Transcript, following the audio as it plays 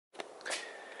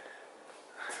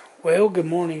Well, good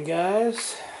morning,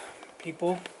 guys,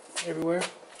 people everywhere.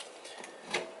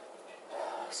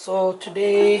 So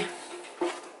today,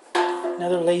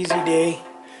 another lazy day.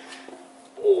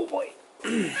 Oh boy.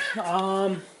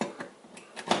 Got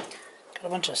a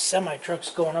bunch of semi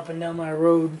trucks going up and down my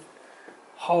road,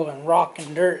 hauling rock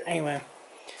and dirt. Anyway,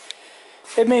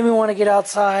 it made me want to get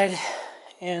outside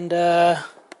and do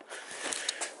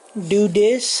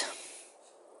this.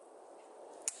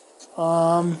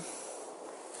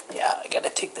 Yeah, I gotta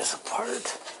take this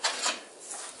apart.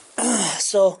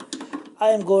 So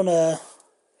I am going to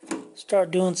start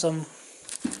doing some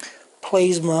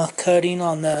plasma cutting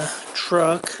on the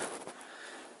truck.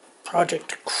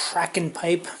 Project Kraken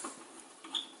pipe.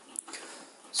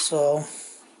 So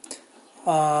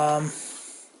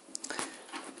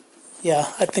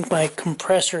yeah, I think my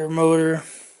compressor motor,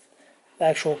 the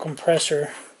actual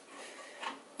compressor,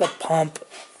 the pump,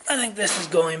 I think this is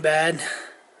going bad.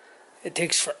 It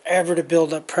takes forever to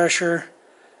build up pressure,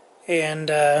 and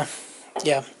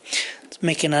yeah, it's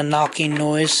making a knocking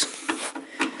noise.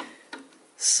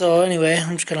 So anyway,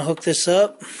 I'm just gonna hook this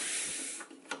up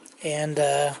and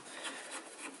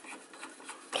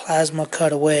plasma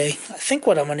cut away. I think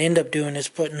what I'm gonna end up doing is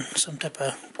putting some type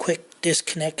of quick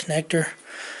disconnect connector,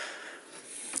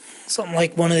 something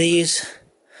like one of these,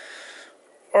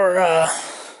 or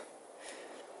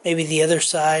maybe the other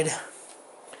side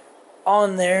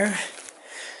on there,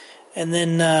 and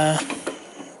then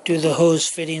do the hose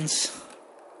fittings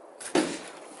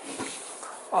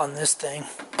on this thing.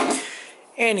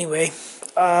 Anyway,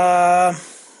 let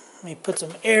me put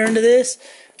some air into this.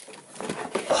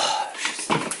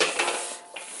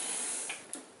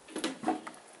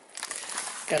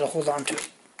 Gotta hold on to it.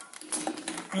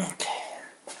 Okay.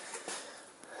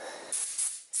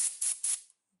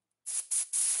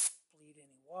 Bleed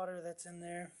any water that's in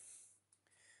there.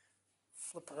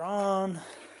 Flip her on.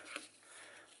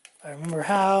 I remember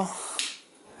how.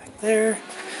 Back there.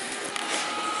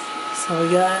 So we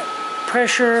got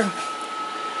pressure,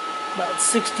 about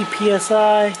 60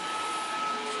 psi.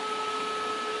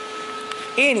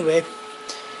 Anyway,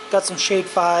 got some Shade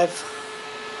 5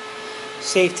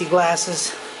 safety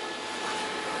glasses.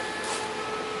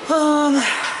 Oh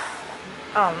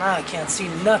no, I can't see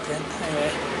nothing.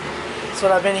 Anyway, that's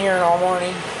what I've been hearing all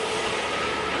morning.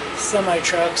 Semi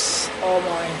trucks all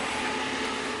morning.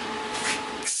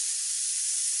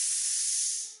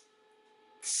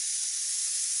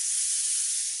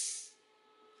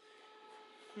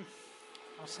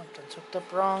 Oh, something's hooked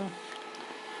up wrong.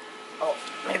 Oh,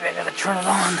 maybe I gotta turn it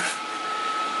on.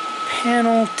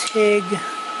 Panel TIG.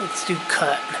 Let's do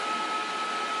cut.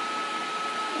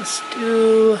 Let's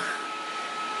do...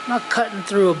 I'm not cutting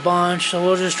through a bunch, so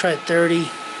we'll just try 30.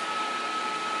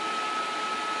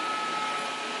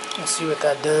 We'll see what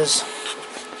that does.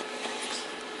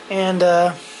 And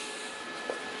there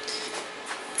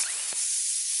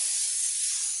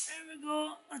we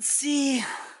go. Let's see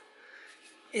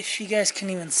if you guys can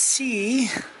even see,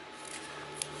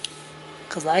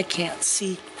 because I can't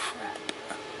see crap.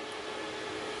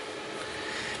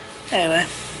 Anyway,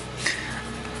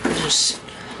 I'm just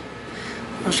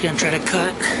gonna try to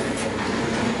cut.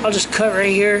 I'll just cut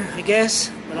right here, I guess,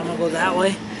 but I'm gonna go that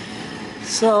way.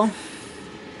 So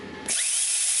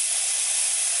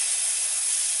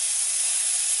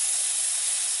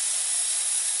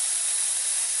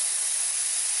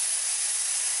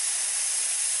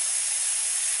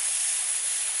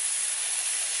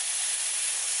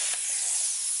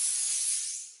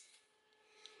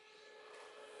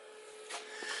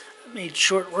I made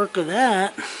short work of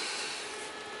that.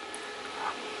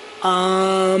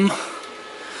 I'm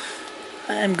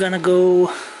gonna go,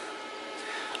 I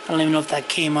don't even know if that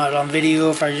came out on video,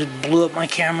 if I just blew up my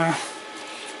camera. I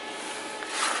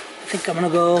think I'm gonna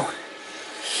go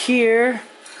here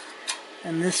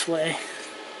and this way.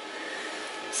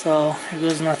 So here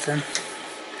goes nothing,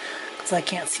 because I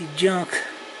can't see junk.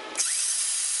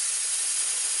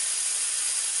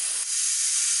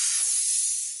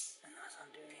 And that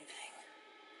doesn't do anything.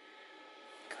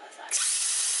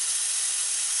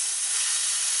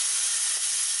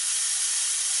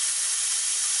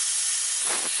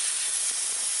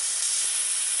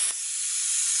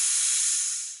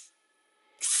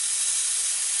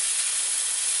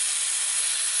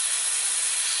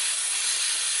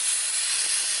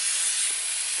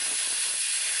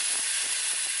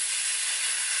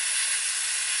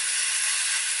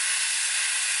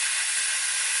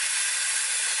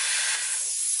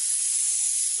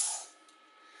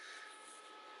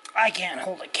 I can't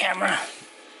hold a camera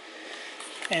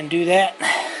and do that.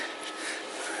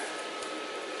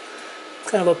 It's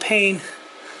kind of a pain.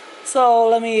 So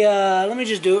let me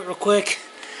just do it real quick.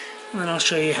 and then I'll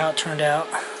show you how it turned out.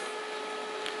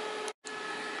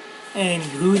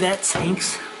 Anywho, that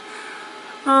stinks.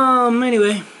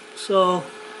 Anyway, so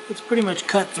it's pretty much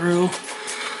cut through.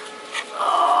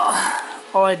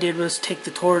 All I did was take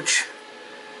the torch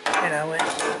and I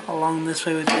went along this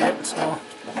way with it. So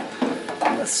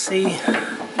let's see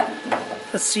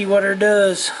what it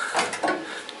does.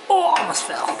 Oh, almost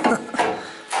fell.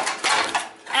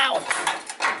 Ow.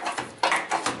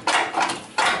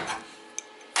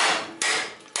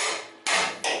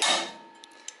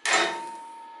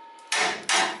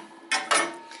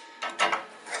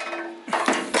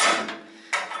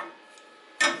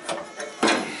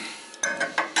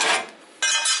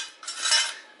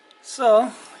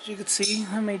 So, as you can see,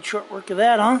 I made short work of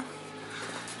that, huh?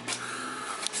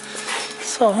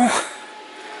 So, that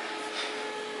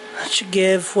should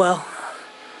give, well,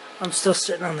 I'm still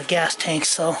sitting on the gas tank,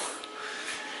 so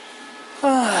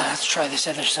let's try this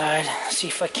other side, see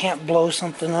if I can't blow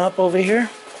something up over here.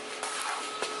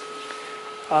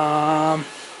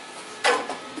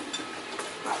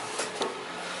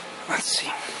 Let's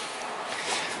see.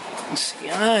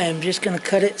 I am just going to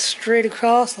cut it straight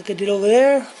across like I did over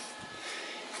there,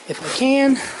 if I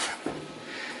can.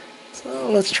 So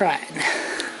let's try it.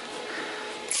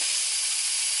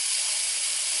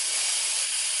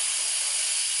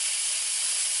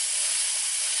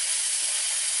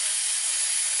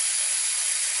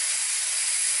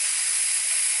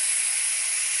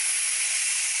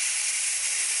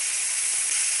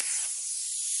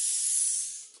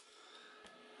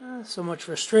 So much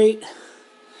for straight.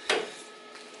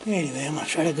 Anyway, I'm going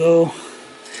to try to go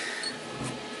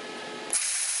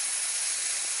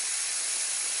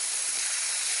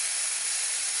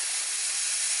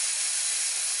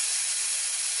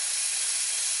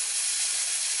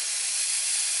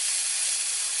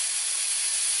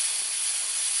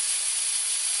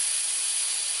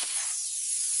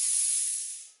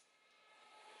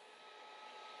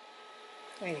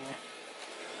anyway.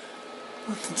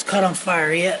 Nothing's caught on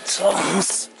fire yet, so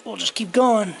we'll just keep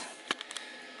going.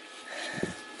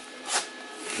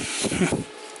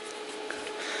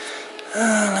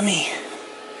 I'm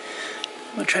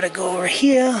gonna try to go over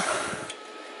here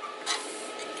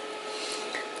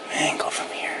and go from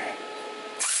here.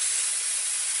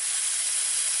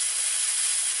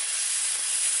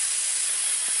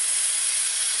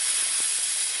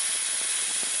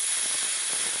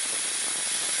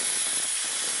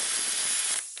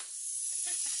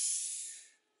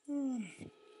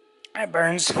 That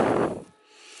burns.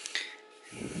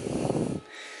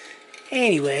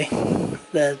 Anyway,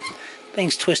 the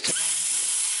thing's twisted.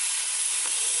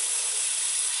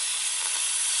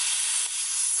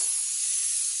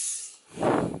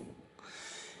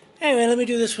 Anyway, let me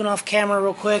do this one off camera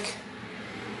real quick.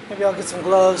 Maybe I'll get some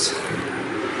gloves.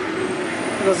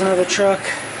 There goes another truck.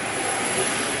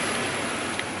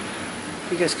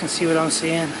 You guys can see what I'm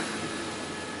seeing.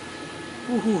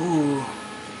 Ooh.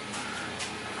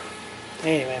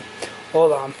 Anyway,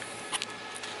 hold on.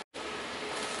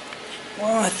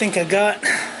 Well, I think I got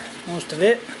most of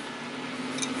it.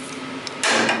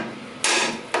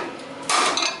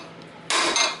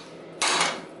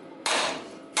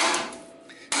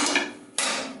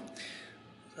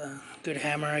 A good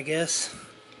hammer, I guess.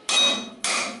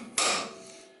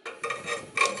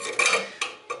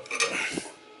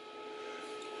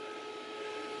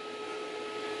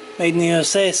 Made in the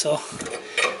USA, so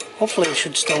hopefully it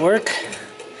should still work.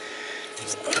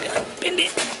 So I'm gonna bend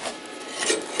it.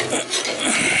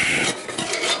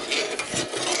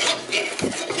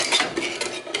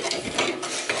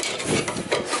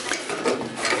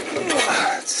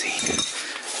 Let's see.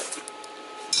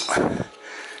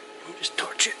 Just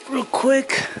torch it real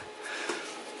quick.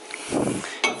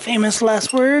 Famous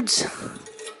last words.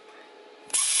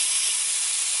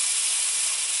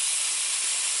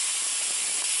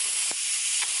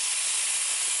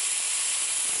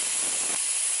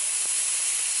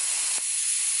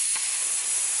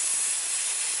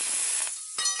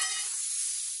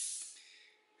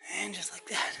 And just like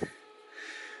that,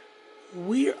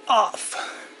 we're off.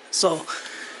 So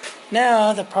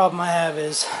now the problem I have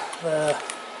is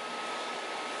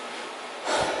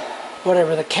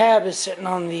the cab is sitting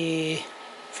on the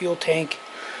fuel tank.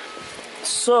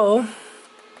 So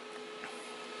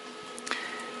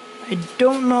I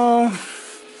don't know,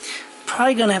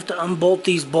 probably gonna have to unbolt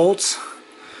these bolts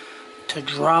to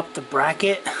drop the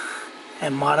bracket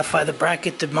and modify the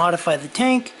bracket to modify the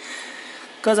tank,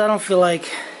 because I don't feel like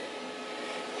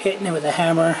hitting it with a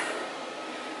hammer.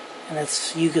 And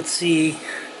it's, you could see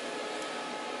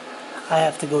I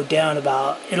have to go down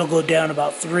about, it'll go down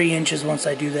about 3 inches once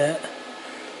I do that.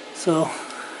 So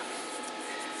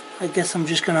I guess I'm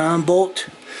just gonna unbolt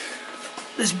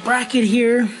this bracket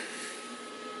here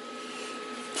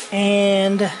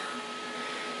and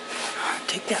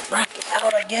take that bracket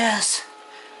out, I guess.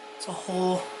 It's a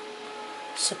whole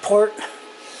support.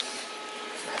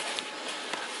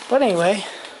 But anyway,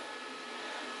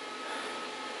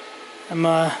 I'm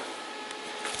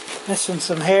missing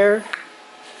some hair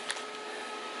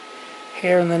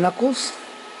in the knuckles.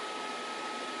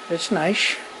 It's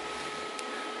nice.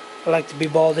 I like to be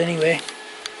bald anyway.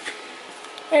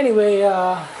 Anyway,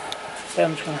 so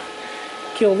I'm just gonna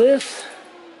kill this,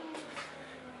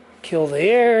 kill the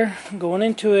air going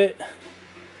into it,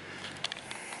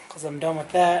 because I'm done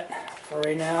with that for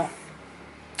right now.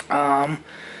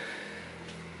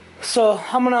 So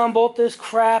I'm gonna unbolt this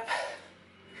crap,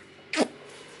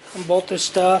 unbolt this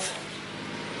stuff,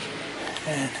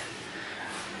 and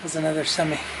there's another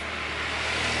semi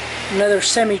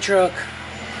truck.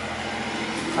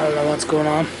 I don't know what's going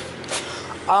on.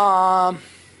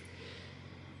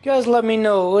 You guys let me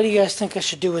know, what do you guys think I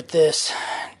should do with this?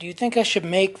 Do you think I should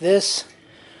make this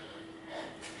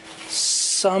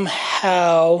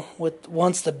somehow with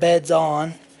once the bed's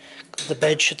on, because the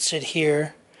bed should sit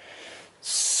here,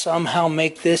 somehow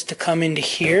make this to come into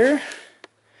here?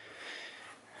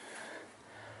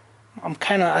 I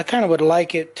kind of would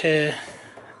like it to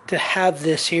have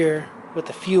this here with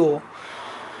the fuel.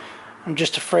 I'm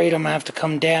just afraid I'm gonna have to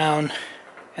come down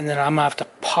and then I'm gonna have to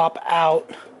pop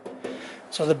out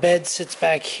so the bed sits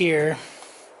back here,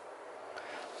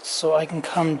 so I can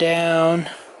come down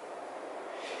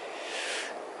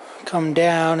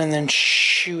and then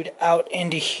shoot out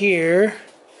into here.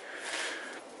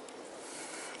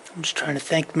 I'm just trying to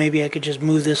think, maybe I could just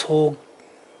move this whole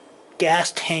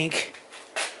gas tank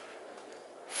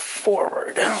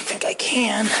forward. I don't think I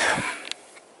can.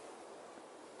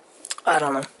 I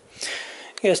don't know.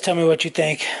 You guys tell me what you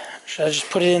think. Should I just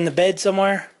put it in the bed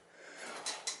somewhere?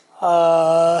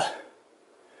 Because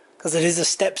it is a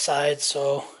step side,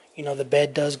 so you know the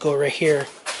bed does go right here.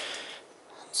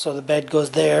 So the bed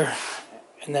goes there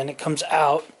and then it comes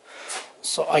out,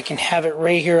 so I can have it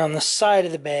right here on the side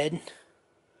of the bed.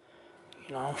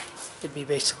 You know, it'd be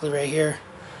basically right here.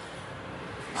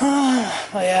 Well,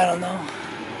 yeah, I don't know.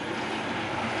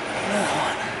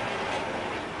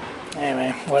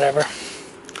 Anyway, whatever.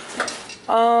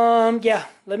 Yeah,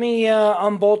 let me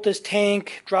unbolt this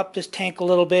tank, drop this tank a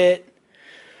little bit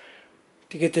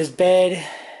to get this bed,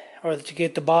 or to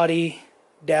get the body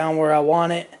down where I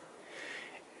want it.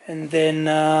 And then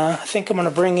I think I'm going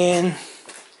to bring in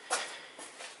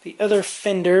the other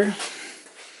fender.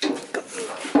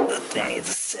 The thing needs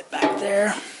to sit back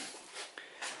there.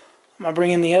 I'm going to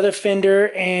bring in the other fender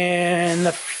and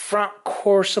the front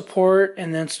core support,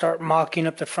 and then start mocking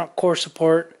up the front core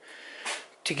support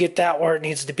to get that where it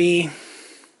needs to be.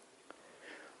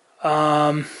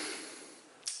 Yeah,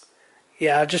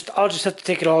 I'll just have to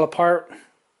take it all apart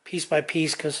piece by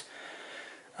piece, because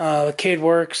the kid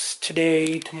works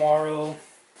today, tomorrow,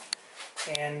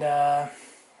 and yeah,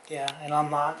 and I'm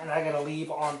not, and I gotta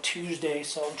leave on Tuesday,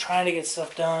 so I'm trying to get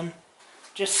stuff done,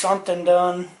 just something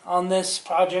done on this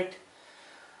project.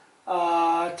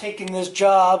 Taking this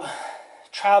job,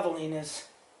 traveling, is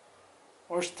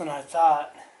worse than I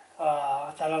thought.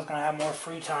 I thought I was gonna have more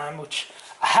free time, which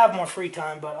I have more free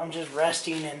time, but I'm just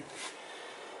resting and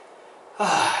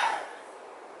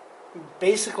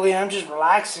basically I'm just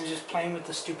relaxing, just playing with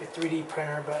the stupid 3D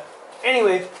printer. But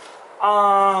anyway,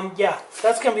 yeah,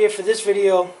 that's gonna be it for this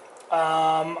video.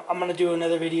 I'm gonna do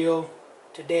another video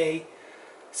today,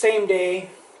 same day,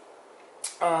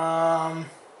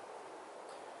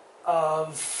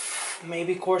 of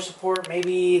maybe core support,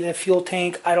 maybe the fuel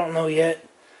tank, I don't know yet.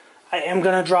 I am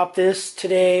gonna drop this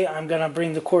today. I'm gonna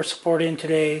bring the core support in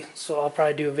today, so I'll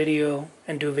probably do a video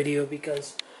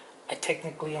because I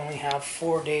technically only have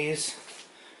 4 days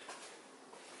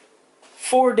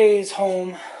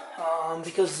home,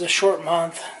 because it's a short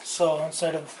month. So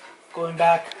instead of flying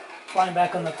back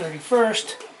on the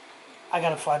 31st, I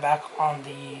gotta fly back on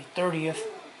the 30th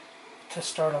to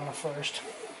start on the 1st.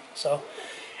 So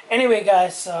anyway,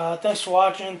 guys, thanks for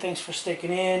watching, thanks for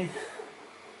sticking in,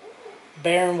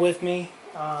 bearing with me.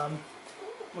 I'm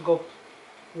gonna go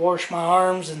wash my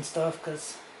arms and stuff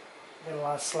because I got a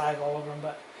lot of slag all over them.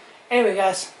 But anyway,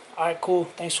 guys, alright, cool,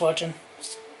 thanks for watching.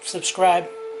 Subscribe,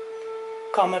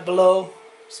 comment below,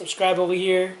 subscribe over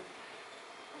here,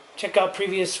 check out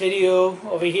previous video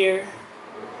over here,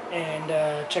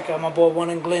 and check out my boy One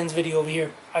and Glenn's video over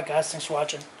here. Alright, guys, thanks for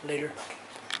watching. Later.